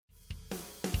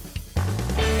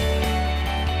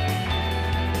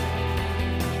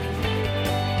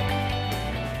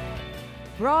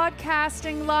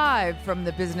Broadcasting live from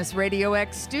the Business Radio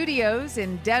X studios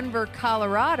in Denver,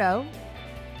 Colorado,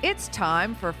 it's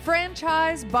time for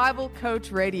Franchise Bible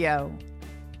Coach Radio.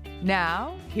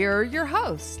 Now, here are your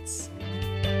hosts.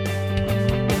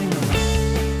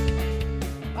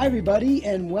 Hi, everybody,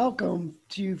 and welcome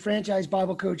to Franchise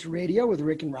Bible Coach Radio with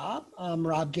Rick and Rob. I'm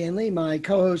Rob Ganley. My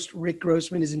co-host, Rick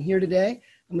Grossman, isn't here today.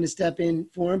 I'm going to step in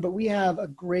for him, but we have a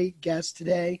great guest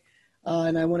today,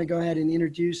 and I want to go ahead and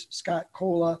introduce Scott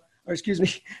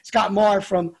Marr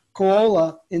from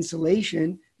Koala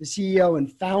Insulation, the CEO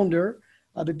and founder.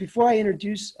 But before I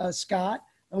introduce Scott,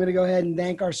 I'm going to go ahead and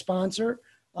thank our sponsor.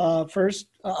 First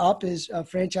up is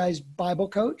Franchise Bible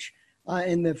Coach.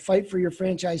 In the Fight for Your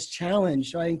Franchise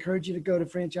Challenge. So I encourage you to go to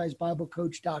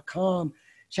franchisebiblecoach.com.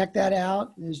 Check that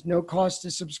out. There's no cost to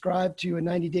subscribe to a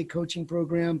 90-day coaching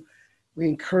program. We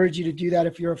encourage you to do that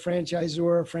if you're a franchisor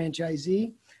or a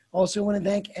franchisee. Also want to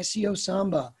thank SEO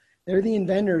Samba. They're the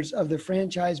inventors of the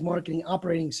franchise marketing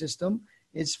operating system.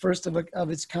 It's first of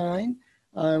its kind.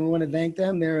 We want to thank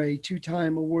them. They're a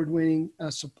two-time award-winning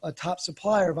a top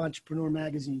supplier of Entrepreneur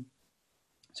Magazine.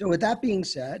 So with that being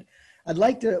said, I'd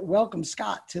like to welcome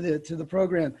Scott to the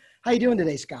program. How you doing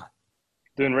today, Scott?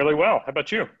 Doing really well. How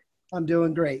about you? I'm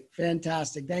doing great.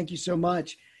 Fantastic. Thank you so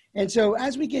much. And so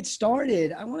as we get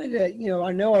started, I wanted to,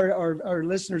 I know our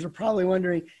listeners are probably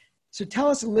wondering, so tell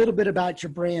us a little bit about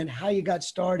your brand, how you got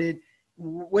started,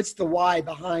 what's the why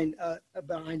behind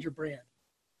your brand?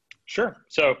 Sure.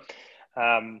 So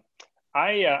I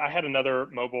had another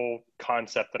mobile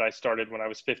concept that I started when I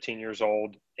was 15 years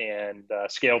old and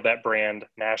scaled that brand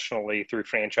nationally through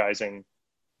franchising,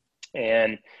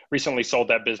 and recently sold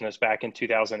that business back in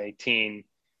 2018.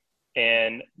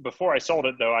 And before I sold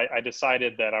it, though, I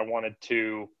decided that I wanted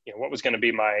to, what was going to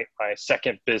be my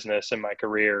second business in my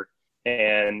career.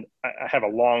 And I have a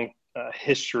long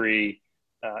history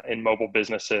in mobile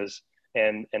businesses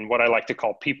and what I like to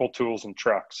call people, tools, and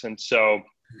trucks. And so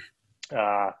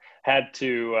had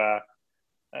to,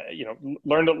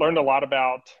 learned a lot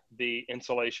about the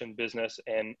insulation business,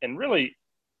 and really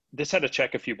this had to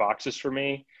check a few boxes for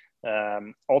me.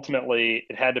 Ultimately,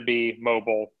 it had to be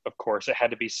mobile, of course, it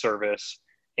had to be service.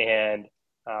 And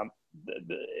I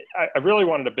really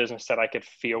wanted a business that I could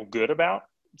feel good about.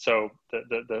 So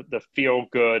the feel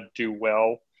good, do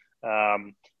well.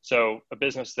 So a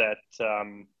business that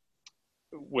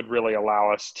would really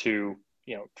allow us to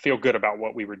feel good about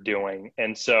what we were doing.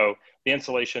 And so the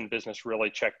insulation business really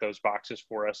checked those boxes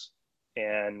for us.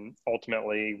 And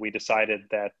ultimately we decided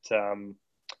that,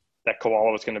 that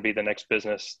Koala was going to be the next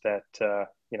business that,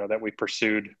 that we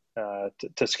pursued,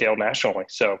 to scale nationally.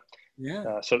 So,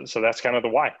 yeah. So that's kind of the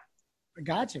why.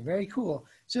 Gotcha. Very cool.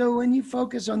 So when you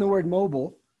focus on the word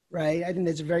mobile, right, I think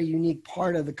that's a very unique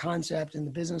part of the concept and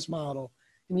the business model.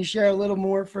 Can you share a little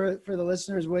more for the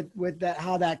listeners with that,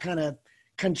 how that kind of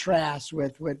contrast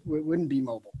with what wouldn't be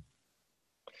mobile?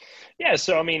 Yeah.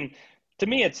 So, I mean, to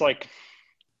me, it's like,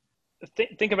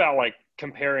 think about like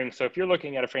comparing. So if you're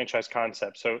looking at a franchise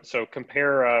concept, so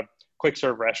compare a quick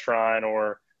serve restaurant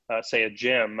or say a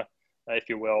gym, if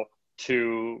you will,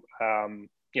 to,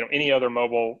 any other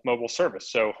mobile service.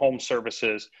 So home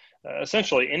services,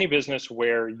 essentially any business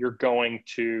where you're going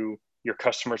to your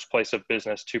customer's place of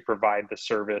business to provide the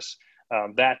service.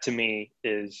 That to me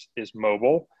is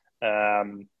mobile.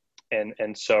 And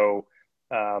so,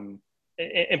 and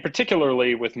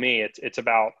particularly with me, it's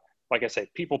about, like I say,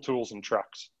 people, tools, and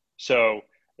trucks. So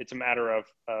it's a matter of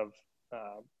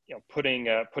putting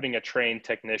a trained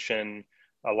technician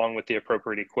along with the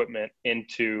appropriate equipment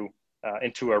into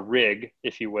a rig,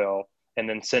 if you will, and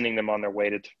then sending them on their way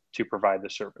to provide the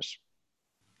service.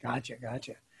 Gotcha.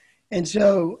 And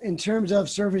so in terms of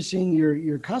servicing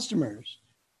your customers,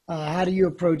 how do you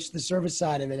approach the service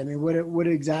side of it? I mean, what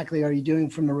exactly are you doing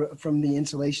from the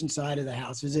insulation side of the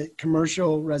house? Is it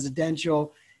commercial,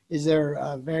 residential? Is there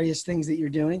various things that you're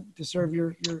doing to serve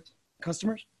your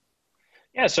customers?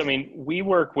 Yeah, so I mean, we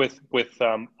work with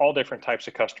all different types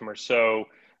of customers. So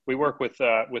we work with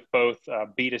both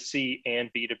B2C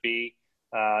and B2B.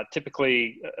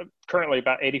 Typically, currently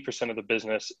about 80% of the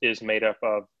business is made up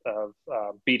of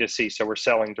B2C. So we're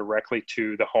selling directly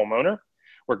to the homeowner.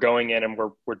 We're going in and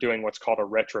we're doing what's called a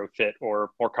retrofit,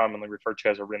 or more commonly referred to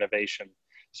as a renovation.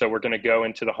 So we're going to go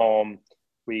into the home,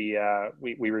 we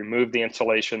remove the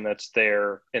insulation that's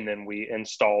there, and then we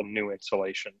install new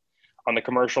insulation. On the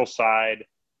commercial side,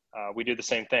 we do the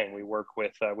same thing. We work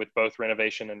with both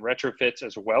renovation and retrofits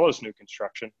as well as new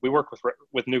construction. We work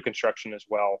with new construction as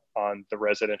well on the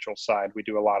residential side. We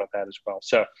do a lot of that as well.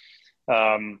 So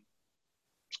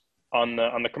on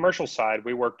the commercial side,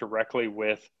 we work directly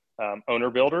with owner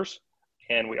builders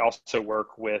and we also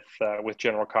work with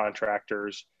general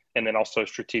contractors, and then also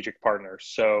strategic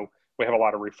partners. So we have a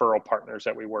lot of referral partners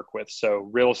that we work with. So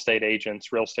real estate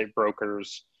agents, real estate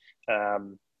brokers,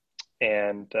 and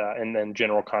then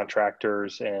general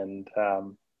contractors and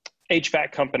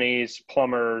HVAC companies,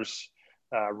 plumbers,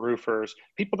 roofers,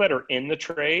 people that are in the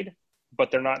trade, but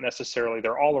they're not necessarily,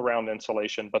 they're all around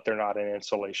insulation, but they're not in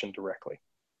insulation directly.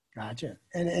 Gotcha.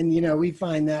 And you know, we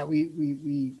find that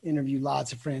we interview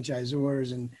lots of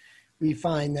franchisors, and we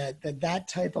find that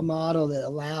type of model that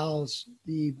allows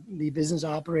the business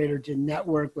operator to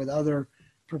network with other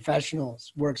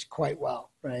professionals works quite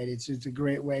well, right? It's a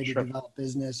great way to develop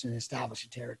business and establish a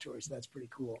territory. So that's pretty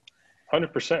cool.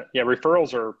 100%. Yeah.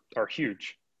 Referrals are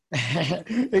huge.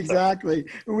 Exactly.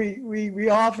 We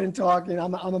often talk, and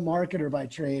I'm a marketer by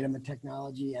trade. I'm a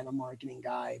technology and a marketing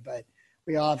guy, but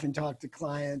we often talk to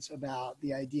clients about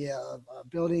the idea of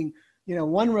building, you know,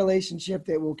 one relationship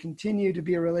that will continue to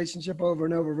be a relationship over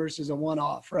and over versus a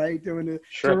one-off, right? Doing it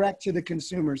direct to the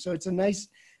consumer. So it's a nice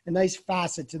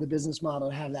facet to the business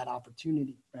model to have that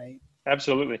opportunity, right?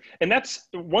 Absolutely. And that's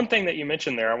one thing that you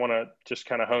mentioned there. I want to just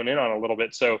kind of hone in on a little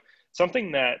bit. So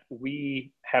something that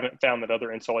we haven't found that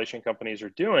other insulation companies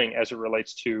are doing as it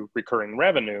relates to recurring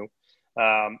revenue.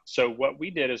 So what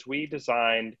we did is we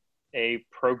designed a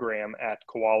program at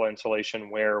Koala Insulation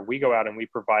where we go out and we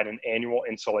provide an annual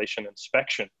insulation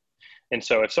inspection. And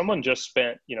so if someone just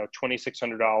spent, you know,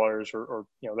 $2,600 or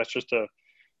you know, that's just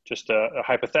a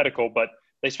hypothetical, but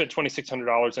they spent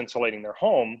 $2,600 insulating their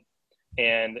home,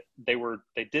 and they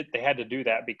had to do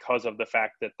that because of the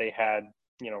fact that they had,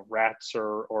 you know, rats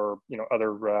or you know,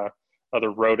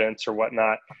 other rodents or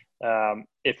whatnot.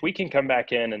 If we can come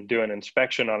back in and do an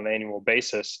inspection on an annual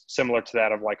basis, similar to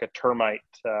that of like a termite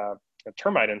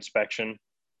inspection,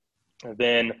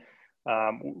 then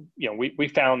you know, we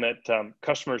found that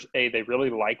customers, they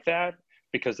really like that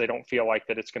because they don't feel like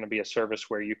that it's going to be a service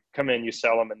where you come in, you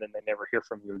sell them, and then they never hear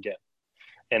from you again.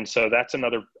 And so that's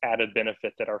another added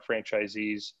benefit that our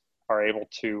franchisees are able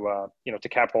to you know, to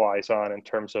capitalize on in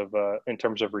terms of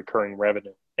recurring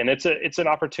revenue. And it's an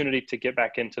opportunity to get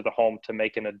back into the home to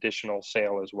make an additional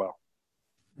sale as well.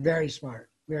 Very smart.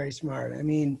 Very smart. I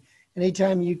mean,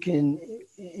 anytime you can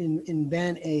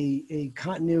invent a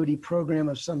continuity program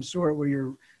of some sort where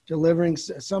you're delivering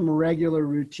some regular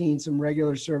routine, some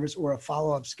regular service, or a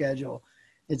follow-up schedule,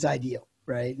 it's ideal,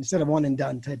 right? Instead of one and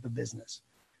done type of business.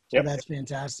 So That's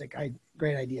fantastic.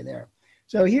 Great idea there.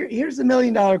 So here's the $1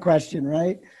 million question,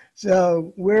 right?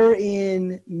 So we're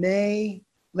in late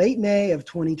May of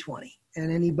 2020,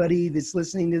 and anybody that's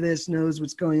listening to this knows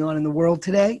what's going on in the world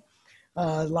today.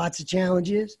 Lots of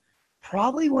challenges.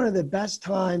 Probably one of the best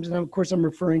times, and of course I'm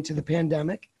referring to the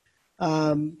pandemic,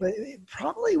 but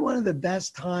probably one of the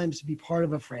best times to be part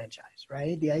of a franchise,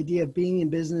 right? The idea of being in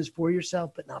business for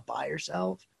yourself, but not by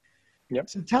yourself. Yep.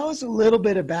 So tell us a little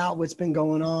bit about what's been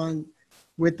going on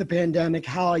with the pandemic,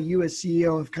 how you as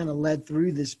CEO have kind of led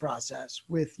through this process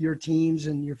with your teams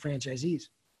and your franchisees.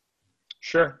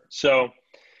 Sure. So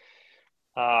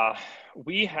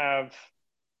we have,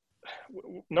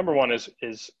 number one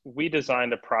is we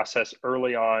designed a process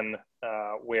early on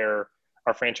where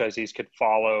our franchisees could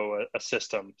follow a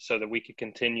system so that we could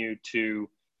continue to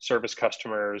service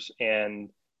customers and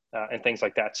things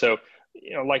like that. So,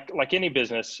 you know, like any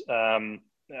business,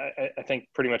 I think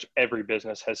pretty much every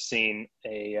business has seen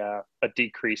a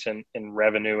decrease in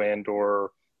revenue and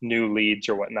or new leads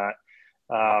or whatnot.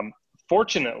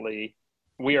 Fortunately,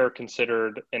 we are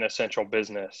considered an essential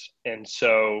business. And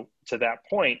so to that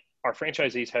point, our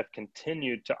franchisees have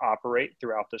continued to operate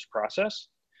throughout this process,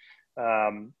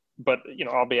 but, you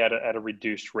know, I'll be at a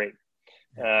reduced rate.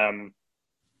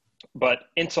 But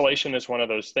insulation is one of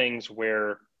those things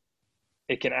where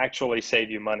it can actually save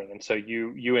you money. And so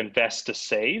you invest to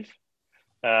save.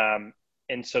 And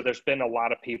so there's been a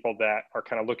lot of people that are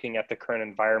kind of looking at the current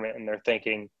environment and they're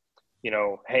thinking, you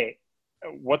know, hey,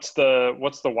 what's the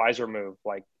wiser move,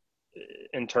 like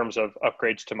in terms of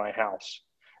upgrades to my house?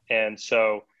 And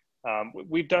so I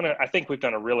think we've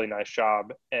done a really nice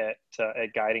job at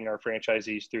guiding our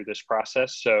franchisees through this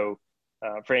process. So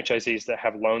franchisees that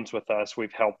have loans with us,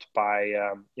 we've helped by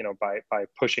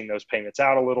pushing those payments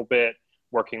out a little bit,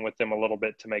 working with them a little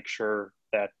bit to make sure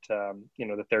that,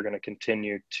 that they're going to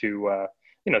continue to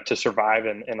survive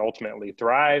and ultimately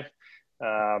thrive.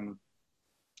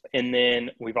 And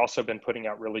then we've also been putting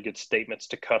out really good statements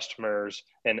to customers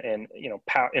and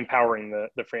empowering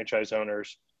the franchise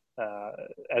owners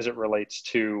as it relates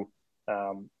to,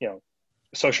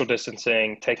 social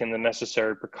distancing, taking the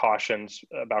necessary precautions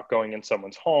about going in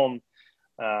someone's home,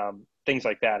 things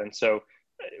like that. And so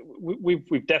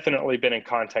we've definitely been in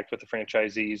contact with the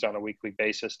franchisees on a weekly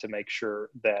basis to make sure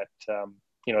that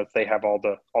they have all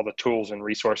the tools and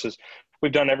resources.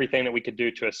 We've done everything that we could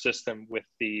do to assist them with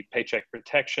the Paycheck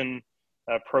Protection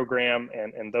program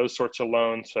and those sorts of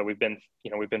loans. So we've been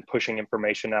pushing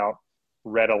information out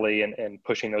readily and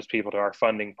pushing those people to our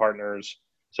funding partners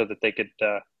so that they could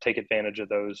take advantage of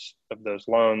those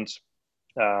loans,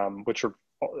 which are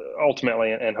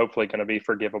ultimately and hopefully going to be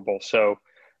forgivable. So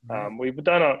we've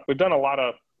done a lot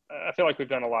of, I feel like we've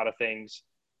done a lot of things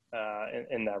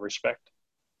in that respect.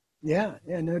 Yeah,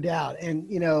 no doubt. And,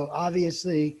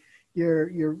 obviously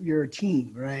you're a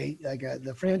team, right? Like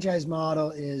the franchise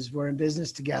model is we're in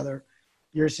business together.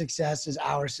 Your success is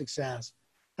our success.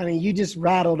 I mean, you just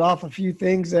rattled off a few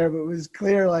things there, but it was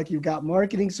clear, like you've got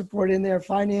marketing support in there,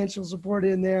 financial support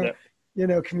in there,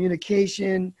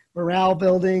 communication, morale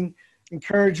building,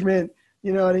 encouragement.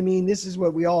 You know what I mean? This is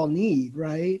what we all need,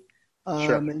 right?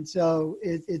 Sure. And so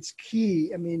it's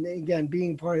key. I mean, again,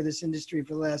 being part of this industry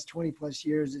for the last 20 plus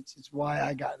years, it's why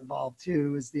I got involved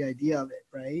too, is the idea of it,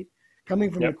 right?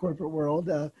 Coming from the corporate world,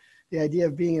 the idea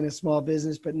of being in a small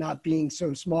business, but not being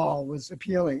so small was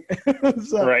appealing.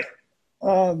 So, right.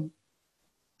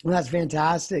 That's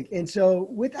fantastic. And so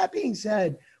with that being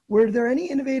said, were there any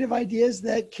innovative ideas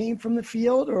that came from the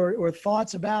field or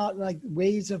thoughts about like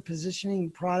ways of positioning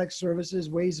products, services,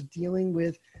 ways of dealing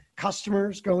with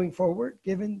customers going forward,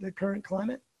 given the current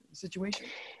climate situation?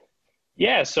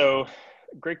 Yeah. So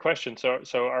great question.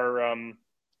 So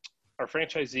our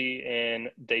franchisee in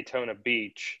Daytona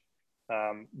Beach,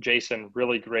 Jason,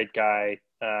 really great guy.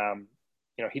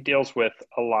 He deals with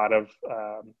a lot of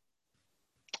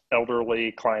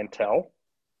elderly clientele.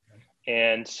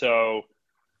 And so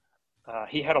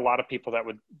he had a lot of people that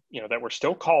that were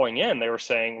still calling in. They were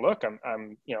saying, look,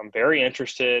 I'm very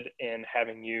interested in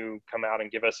having you come out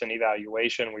and give us an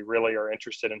evaluation. We really are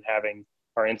interested in having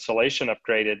our installation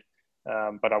upgraded.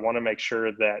 But I want to make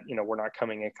sure that, we're not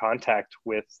coming in contact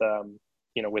with,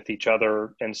 with each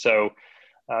other. And so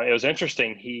it was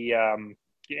interesting. He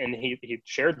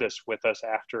shared this with us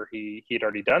after he'd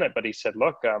already done it, but he said,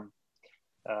 look,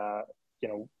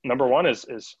 number one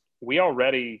is we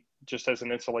already, just as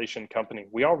an installation company,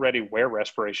 we already wear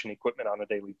respiration equipment on a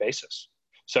daily basis.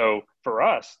 So for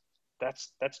us,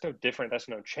 that's no different. That's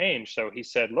no change. So he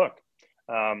said, look,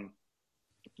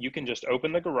 you can just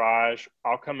open the garage.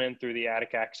 I'll come in through the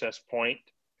attic access point.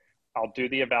 I'll do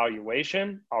the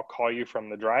evaluation. I'll call you from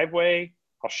the driveway.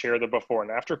 I'll share the before and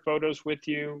after photos with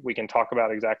you. We can talk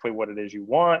about exactly what it is you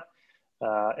want.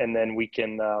 And then we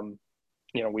can,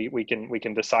 we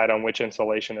can decide on which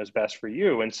installation is best for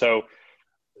you. And so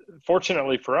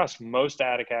fortunately for us, most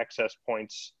attic access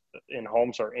points in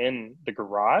homes are in the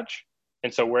garage.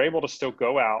 And so we're able to still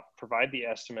go out, provide the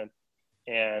estimate,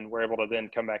 and we're able to then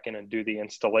come back in and do the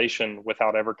installation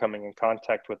without ever coming in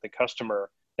contact with the customer.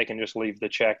 They can just leave the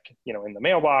check, in the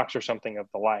mailbox or something of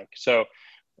the like. So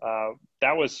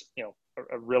that was,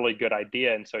 a really good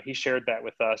idea. And so he shared that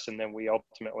with us, and then we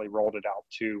ultimately rolled it out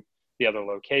to the other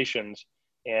locations.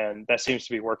 And that seems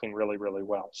to be working really, really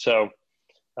well. So,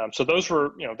 so those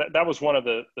were, that was one of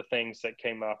the things that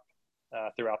came up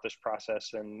throughout this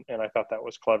process. And I thought that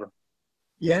was clever.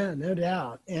 Yeah, no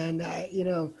doubt. And,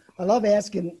 I love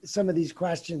asking some of these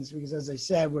questions because, as I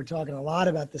said, we're talking a lot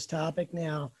about this topic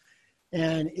now,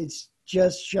 and it's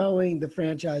just showing the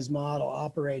franchise model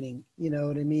operating, you know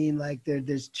what I mean? Like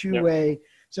there's two-way.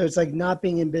 So it's like not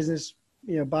being in business,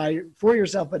 for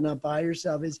yourself, but not by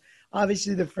yourself. Is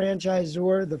obviously the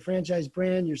franchisor, the franchise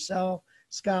brand, yourself,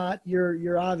 Scott,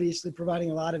 you're obviously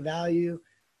providing a lot of value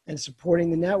and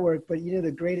supporting the network. But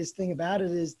the greatest thing about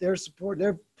it is they're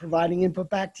providing input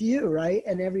back to you, right?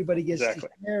 And everybody gets to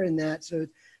share in that. So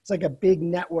it's like a big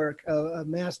network, a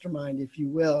mastermind, if you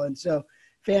will. And so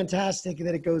fantastic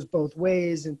that it goes both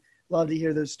ways, and love to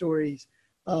hear those stories.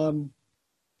 So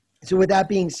with that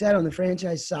being said, on the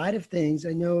franchise side of things,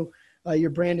 I know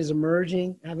your brand is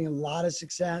emerging, having a lot of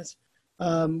success.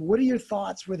 What are your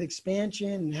thoughts with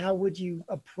expansion, and how would you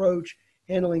approach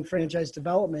handling franchise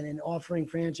development and offering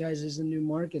franchises in new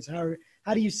markets?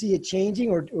 How do you see it changing,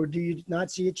 or do you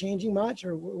not see it changing much,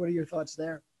 or what are your thoughts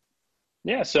there?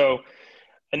 Yeah, so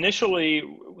initially,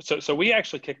 so we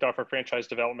actually kicked off our franchise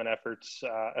development efforts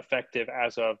effective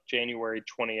as of January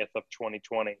 20th of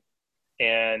 2020.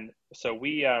 And so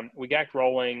we got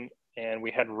rolling, and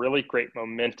we had really great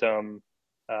momentum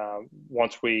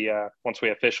once we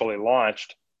officially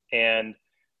launched. And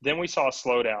then we saw a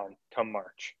slowdown come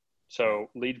March. So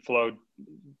lead flow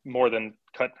more than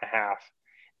cut in half.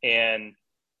 And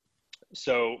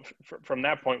so from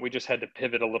that point, we just had to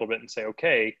pivot a little bit and say,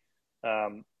 okay,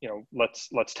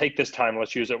 let's take this time,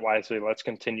 let's use it wisely, let's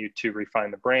continue to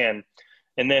refine the brand.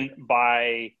 And then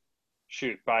by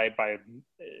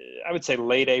I would say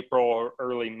late April or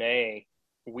early May,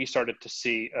 we started to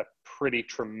see a pretty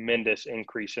tremendous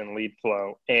increase in lead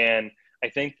flow. And I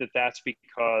think that that's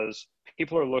because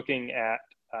people are looking at,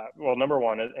 well, number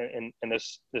one, and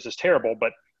this is terrible,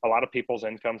 but a lot of people's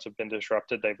incomes have been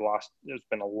disrupted. There's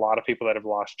been a lot of people that have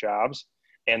lost jobs,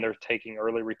 and they're taking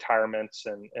early retirements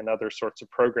and other sorts of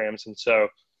programs. And so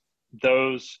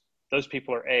those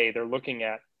people they're looking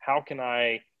at, how can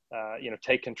I,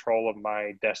 take control of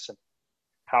my destiny?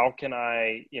 How can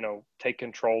I, take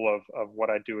control of what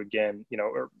I do again,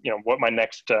 or what my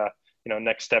next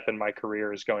step in my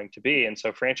career is going to be. And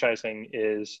so franchising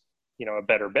is, a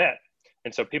better bet.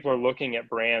 And so people are looking at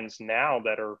brands now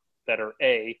that are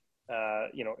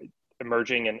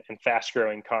emerging and fast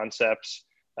growing concepts.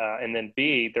 And then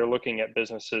B, they're looking at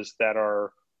businesses that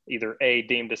are either A,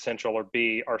 deemed essential, or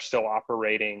B, are still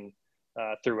operating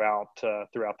throughout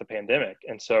the pandemic.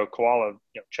 And so Koala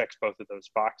checks both of those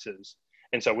boxes.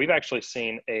 And so we've actually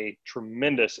seen a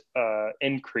tremendous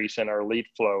increase in our lead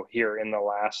flow here in the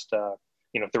last,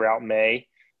 throughout May.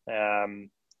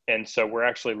 And so we're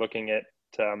actually looking at,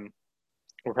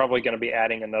 we're probably going to be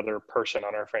adding another person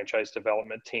on our franchise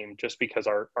development team, just because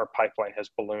our pipeline has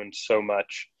ballooned so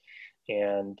much.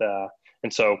 And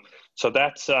so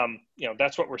that's,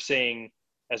 that's what we're seeing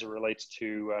as it relates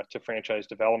to franchise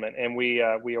development. And we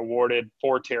awarded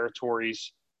 4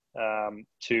 territories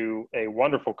to a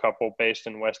wonderful couple based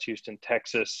in West Houston,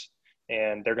 Texas,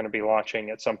 and they're going to be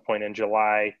launching at some point in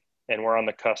July. And we're on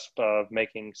the cusp of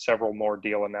making several more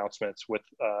deal announcements with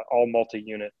all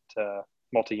multi-unit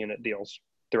deals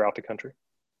throughout the country.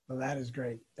 Well, that is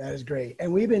great. That is great.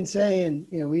 And we've been saying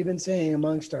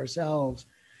amongst ourselves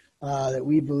that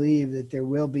we believe that there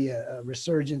will be a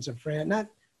resurgence of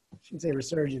I shouldn't say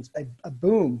resurgence, a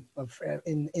boom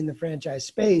in the franchise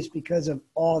space because of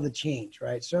all the change,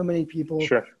 right? So many people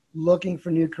looking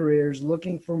for new careers,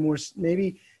 looking for more,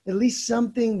 maybe at least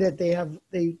something that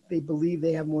they believe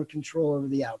they have more control over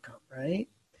the outcome, right?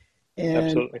 And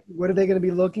absolutely. What are they going to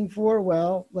be looking for?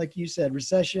 Well, like you said,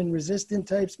 recession resistant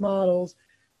types models,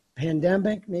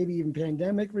 maybe even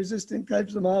pandemic resistant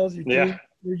types of models.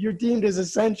 You're deemed as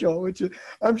essential, which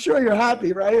I'm sure you're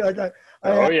happy, right? Like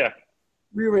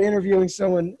we were interviewing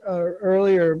someone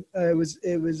earlier. It was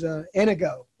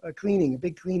Enego, a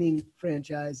big cleaning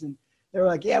franchise, and they were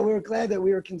like, "Yeah, we were glad that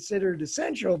we were considered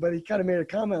essential." But he kind of made a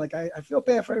comment like, "I feel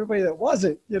bad for everybody that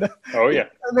wasn't." Oh yeah.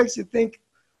 That makes you think,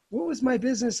 what was my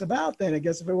business about then? I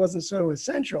guess if it wasn't so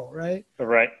essential, right?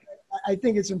 Right. I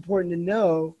think it's important to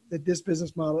know that this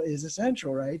business model is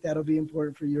essential, right? That'll be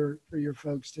important for your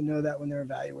folks to know that when they're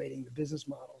evaluating the business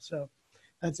model. So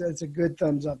that's a good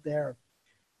thumbs up there.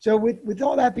 So with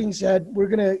all that being said, we're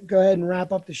going to go ahead and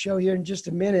wrap up the show here in just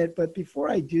a minute. But before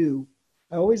I do,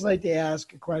 I always like to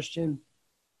ask a question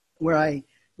where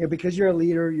because you're a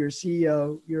leader, you're a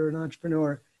CEO, you're an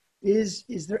entrepreneur, is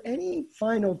there any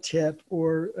final tip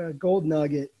or gold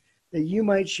nugget that you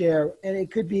might share? And it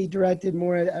could be directed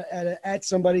more at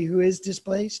somebody who is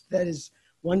displaced, that is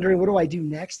wondering, what do I do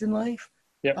next in life?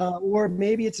 Yep. Or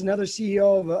maybe it's another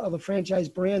CEO of a franchise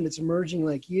brand that's emerging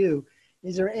like you.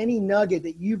 Is there any nugget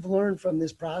that you've learned from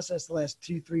this process the last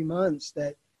 2-3 months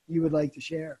that you would like to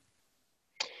share?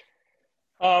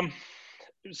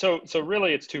 So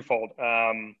really it's twofold.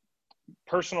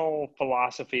 Personal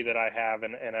philosophy that I have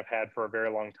and I've had for a very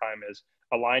long time is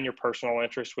align your personal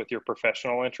interest with your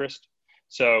professional interest.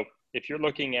 So if you're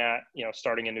looking at,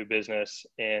 starting a new business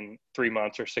in 3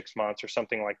 months or 6 months or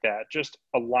something like that, just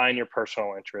align your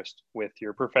personal interest with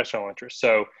your professional interest.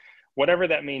 So whatever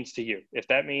that means to you, if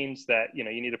that means that, you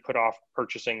need to put off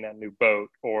purchasing that new boat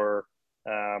or,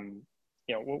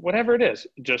 whatever it is,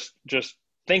 just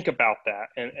think about that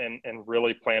and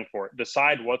really plan for it.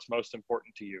 Decide what's most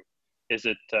important to you. Is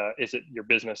it your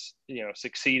business,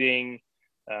 succeeding,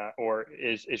 or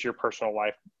is your personal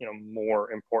life,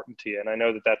 more important to you? And I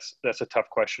know that that's a tough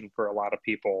question for a lot of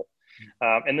people.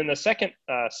 And then the second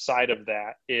side of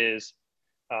that is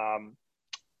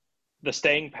the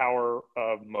staying power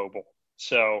of mobile.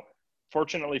 So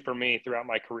fortunately for me, throughout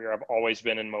my career, I've always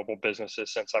been in mobile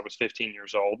businesses since I was 15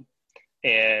 years old.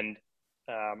 And,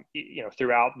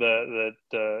 throughout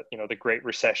the Great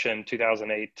Recession,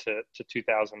 2008 to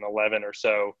 2011 or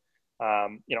so,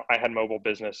 I had mobile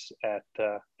business at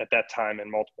that time in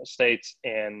multiple states.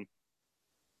 And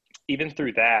even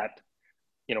through that,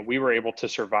 we were able to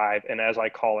survive. And as I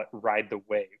call it, ride the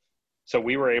wave. So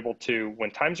we were able to,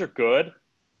 when times are good,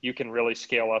 you can really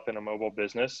scale up in a mobile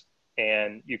business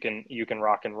and you can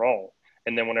rock and roll.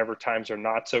 And then whenever times are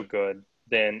not so good,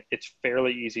 then it's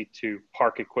fairly easy to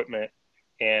park equipment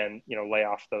and, lay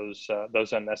off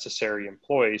those unnecessary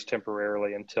employees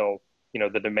temporarily until,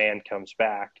 the demand comes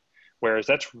back. Whereas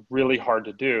that's really hard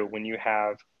to do when you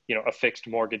have, a fixed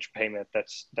mortgage payment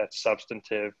that's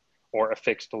substantive, or a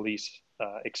fixed lease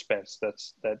expense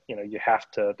that you have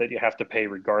to pay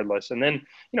regardless. And then,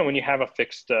 when you have a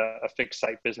fixed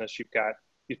site business, you've got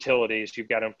utilities, you've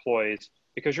got employees,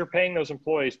 because you're paying those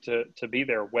employees to be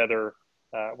there, whether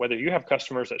you have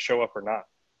customers that show up or not.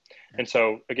 And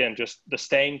so again, just the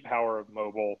staying power of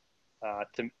mobile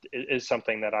is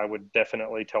something that I would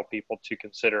definitely tell people to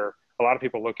consider. A lot of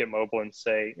people look at mobile and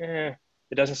say,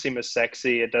 it doesn't seem as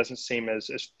sexy. It doesn't seem as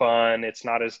fun. It's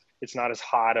not as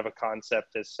hot of a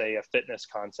concept as, say, a fitness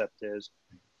concept is.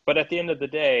 But at the end of the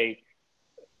day,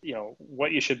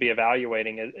 what you should be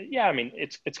evaluating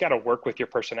is, it's got to work with your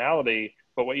personality,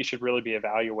 but what you should really be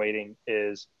evaluating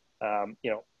is,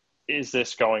 is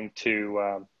this going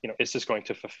to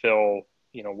fulfill,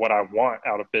 what I want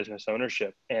out of business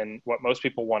ownership? And what most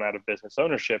people want out of business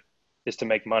ownership is to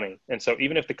make money. And so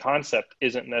even if the concept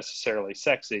isn't necessarily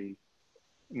sexy,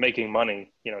 making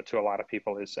money, to a lot of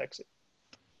people is sexy.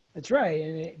 That's right.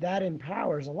 And that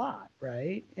empowers a lot,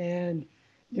 right? And,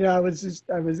 I was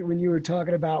when you were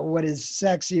talking about what is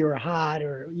sexy or hot,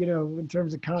 or, in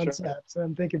terms of concepts, sure.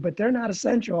 I'm thinking, but they're not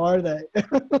essential, are they?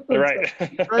 Right.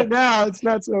 Right now, it's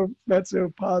not so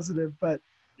positive, but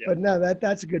no,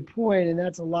 that's a good point. And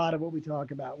that's a lot of what we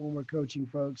talk about when we're coaching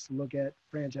folks to look at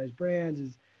franchise brands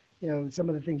is, some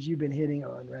of the things you've been hitting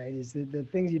on, right? Is the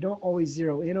things you don't always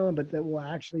zero in on, but that will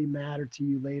actually matter to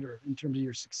you later in terms of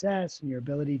your success and your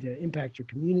ability to impact your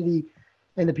community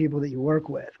and the people that you work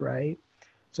with, right?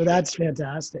 So that's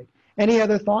fantastic. Any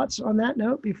other thoughts on that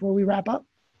note before we wrap up?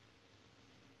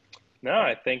 No,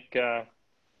 I think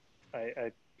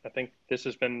I think this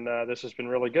has been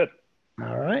really good.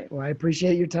 All right. Well, I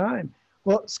appreciate your time.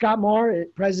 Well, Scott Marr,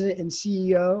 President and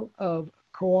CEO of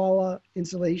Koala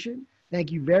Insulation, thank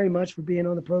you very much for being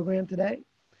on the program today.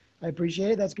 I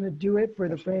appreciate it. That's going to do it for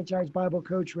the Franchise Bible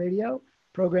Coach Radio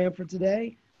program for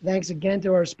today. Thanks again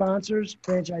to our sponsors,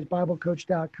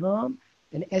 franchisebiblecoach.com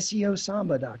and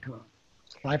SEOsamba.com.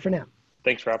 Bye for now.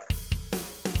 Thanks, Rob.